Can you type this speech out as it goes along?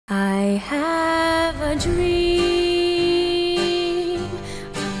I have a dream,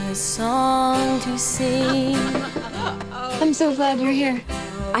 a song to sing. I'm so glad you're here.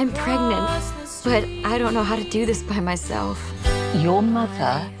 I'm pregnant, but I don't know how to do this by myself. Your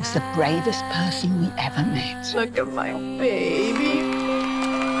mother is the bravest person we ever met. Look at my baby.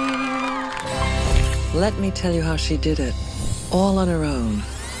 Let me tell you how she did it. All on her own.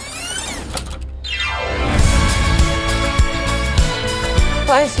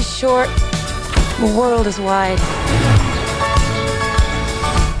 Life is short, the world is wide.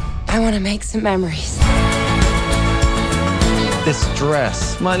 I want to make some memories. This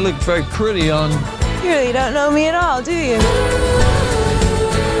dress might look very pretty on... You really don't know me at all, do you?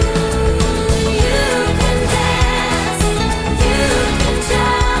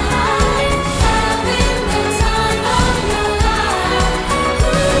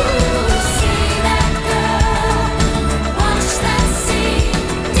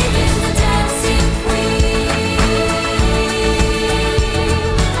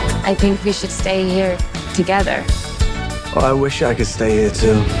 I think we should stay here together. Oh, I wish I could stay here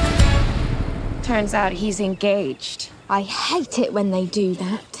too. Turns out he's engaged. I hate it when they do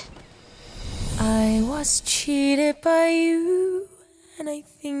that. I was cheated by you, and I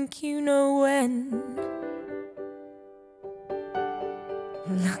think you know when.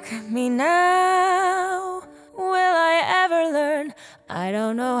 Look at me now. Will I ever learn? I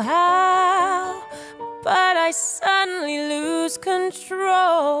don't know how, but I suddenly lose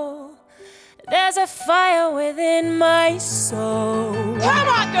control. There's a fire within my soul. Come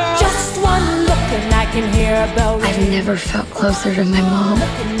on, girl! Just one look and I can hear a bell ring. I've never felt closer to my mom.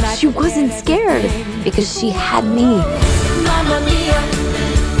 She wasn't scared because she had me. Mamma mia,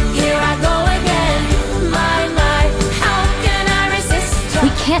 here I go again. My, how can I resist? We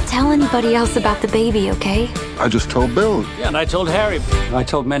can't tell anybody else about the baby, okay? I just told Bill. Yeah, and I told Harry. I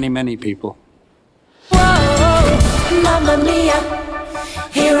told many, many people. Whoa, mamma mia,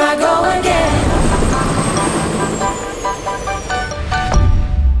 here I go again.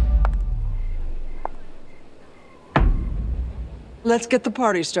 Let's get the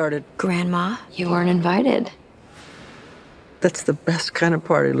party started. Grandma, you weren't invited. That's the best kind of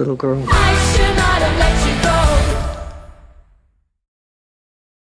party, little girl. I should not have let you go.